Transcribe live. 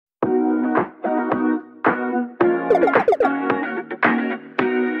Hey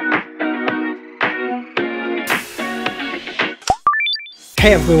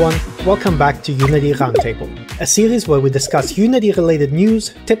everyone, welcome back to Unity Roundtable, a series where we discuss Unity-related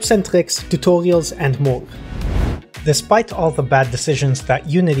news, tips and tricks, tutorials, and more. Despite all the bad decisions that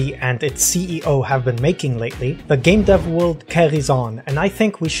Unity and its CEO have been making lately, the game dev world carries on, and I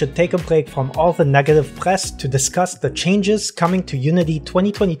think we should take a break from all the negative press to discuss the changes coming to Unity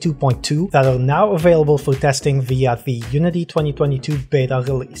 2022.2 that are now available for testing via the Unity 2022 beta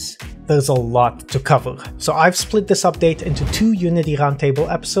release. There's a lot to cover, so I've split this update into 2 Unity Roundtable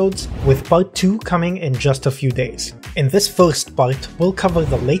episodes, with part 2 coming in just a few days. In this first part, we'll cover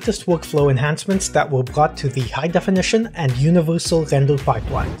the latest workflow enhancements that were brought to the high definition and universal render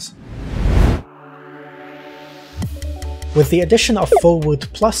pipelines. With the addition of Forward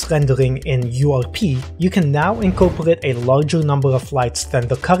Plus Rendering in URP, you can now incorporate a larger number of lights than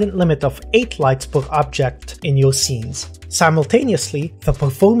the current limit of 8 lights per object in your scenes. Simultaneously, the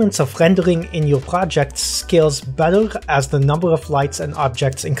performance of rendering in your projects scales better as the number of lights and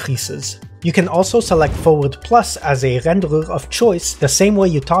objects increases. You can also select Forward Plus as a renderer of choice the same way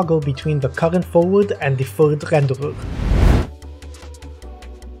you toggle between the current forward and deferred renderer.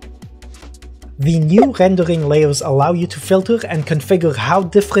 The new rendering layers allow you to filter and configure how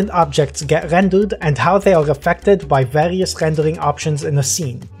different objects get rendered and how they are affected by various rendering options in a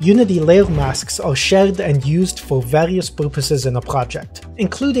scene. Unity layer masks are shared and used for various purposes in a project,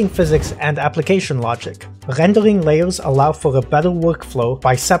 including physics and application logic. Rendering layers allow for a better workflow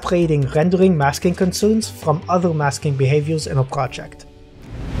by separating rendering masking concerns from other masking behaviors in a project.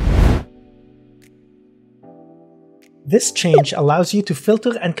 This change allows you to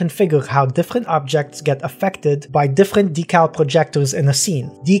filter and configure how different objects get affected by different decal projectors in a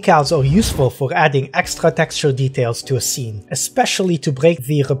scene. Decals are useful for adding extra texture details to a scene, especially to break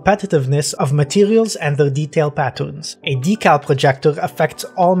the repetitiveness of materials and their detail patterns. A decal projector affects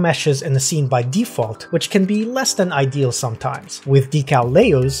all meshes in a scene by default, which can be less than ideal sometimes. With decal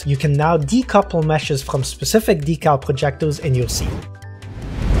layers, you can now decouple meshes from specific decal projectors in your scene.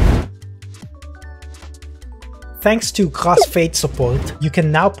 Thanks to Cross-Fade Support, you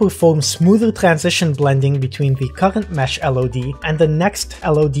can now perform smoother transition blending between the current mesh LOD and the next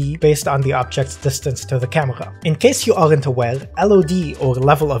LOD based on the object's distance to the camera. In case you aren't aware, LOD, or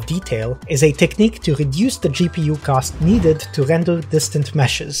level of detail, is a technique to reduce the GPU cost needed to render distant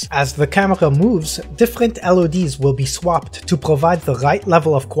meshes. As the camera moves, different LODs will be swapped to provide the right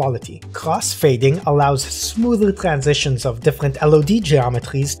level of quality. Cross-fading allows smoother transitions of different LOD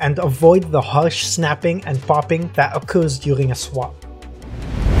geometries and avoid the harsh snapping and popping that occurs during a swap.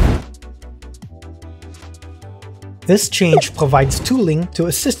 This change provides tooling to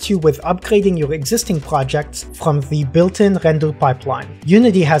assist you with upgrading your existing projects from the built-in render pipeline.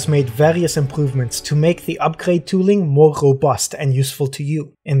 Unity has made various improvements to make the upgrade tooling more robust and useful to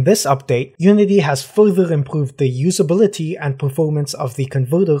you. In this update, Unity has further improved the usability and performance of the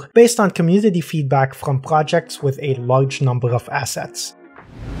converter based on community feedback from projects with a large number of assets.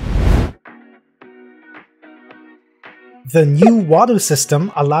 The new water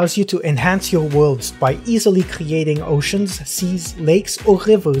system allows you to enhance your worlds by easily creating oceans, seas, lakes, or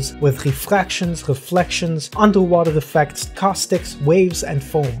rivers with refractions, reflections, underwater effects, caustics, waves, and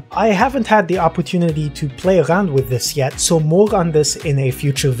foam. I haven't had the opportunity to play around with this yet, so more on this in a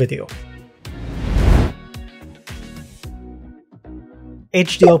future video.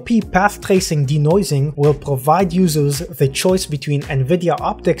 HDRP Path Tracing De-Noising will provide users the choice between NVIDIA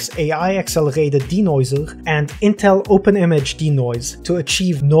Optics AI Accelerated Denoiser and Intel OpenImage Denoise to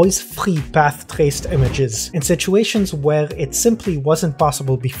achieve noise-free path-traced images in situations where it simply wasn't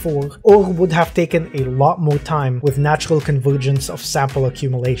possible before or would have taken a lot more time with natural convergence of sample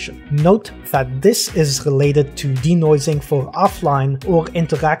accumulation. Note that this is related to denoising for offline or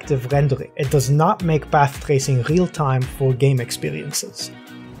interactive rendering. It does not make path tracing real-time for game experiences.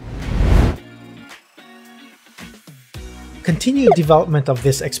 Continued development of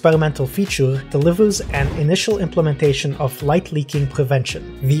this experimental feature delivers an initial implementation of light leaking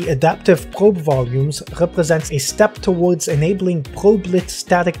prevention. The adaptive probe volumes represents a step towards enabling probe-lit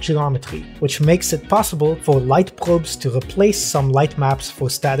static geometry, which makes it possible for light probes to replace some light maps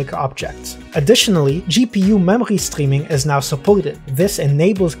for static objects. Additionally, GPU memory streaming is now supported. This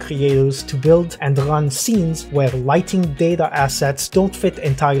enables creators to build and run scenes where lighting data assets don't fit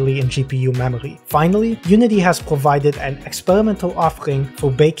entirely in GPU memory. Finally, Unity has provided an experimental offering for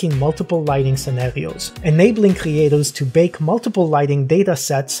baking multiple lighting scenarios, enabling creators to bake multiple lighting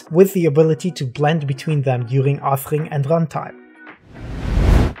datasets with the ability to blend between them during authoring and runtime.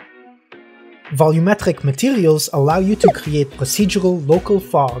 Volumetric Materials allow you to create procedural local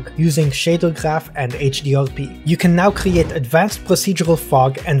fog using shader graph and HDRP. You can now create advanced procedural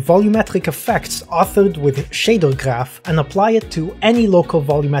fog and volumetric effects authored with shader graph and apply it to any local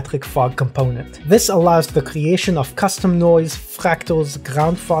volumetric fog component. This allows the creation of custom noise, fractals,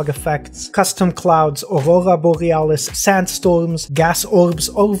 ground fog effects, custom clouds, aurora borealis, sandstorms, gas orbs,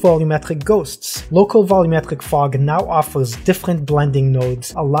 or volumetric ghosts. Local volumetric fog now offers different blending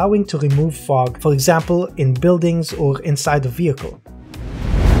nodes, allowing to remove fog, for example in buildings or inside a vehicle.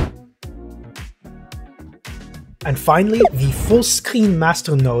 And finally, the full screen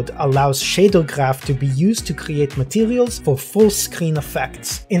master node allows shader graph to be used to create materials for full screen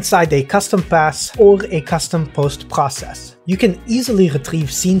effects inside a custom pass or a custom post process. You can easily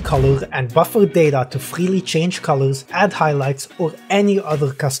retrieve scene color and buffer data to freely change colors, add highlights, or any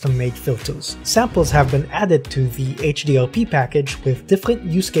other custom-made filters. Samples have been added to the HDRP package with different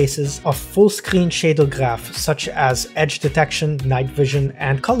use cases of full-screen shader graph, such as edge detection, night vision,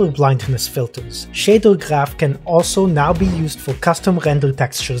 and color blindness filters. Shader graph can also now be used for custom render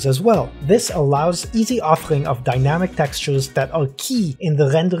textures as well. This allows easy authoring of dynamic textures that are key in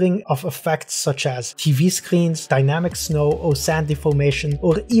the rendering of effects such as TV screens, dynamic snow, or sand deformation,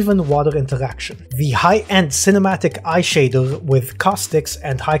 or even water interaction. The high-end cinematic eye shader with caustics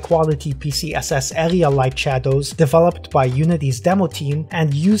and high-quality PCSS area light shadows developed by Unity's demo team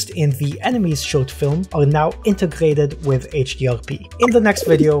and used in the Enemies short film are now integrated with HDRP. In the next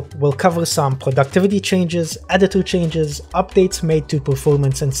video, we'll cover some productivity changes, editor changes, updates made to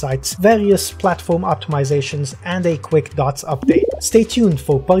performance insights, various platform optimizations, and a quick dots update. Stay tuned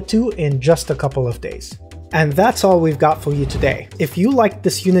for part 2 in just a couple of days. And that's all we've got for you today. If you liked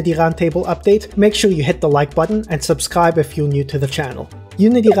this Unity Roundtable update, make sure you hit the like button and subscribe if you're new to the channel.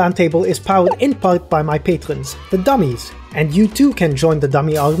 Unity Roundtable is powered in part by my patrons, the Dummies, and you too can join the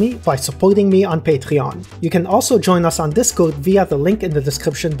Dummy Army by supporting me on Patreon. You can also join us on Discord via the link in the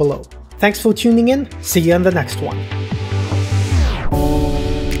description below. Thanks for tuning in, see you in the next one.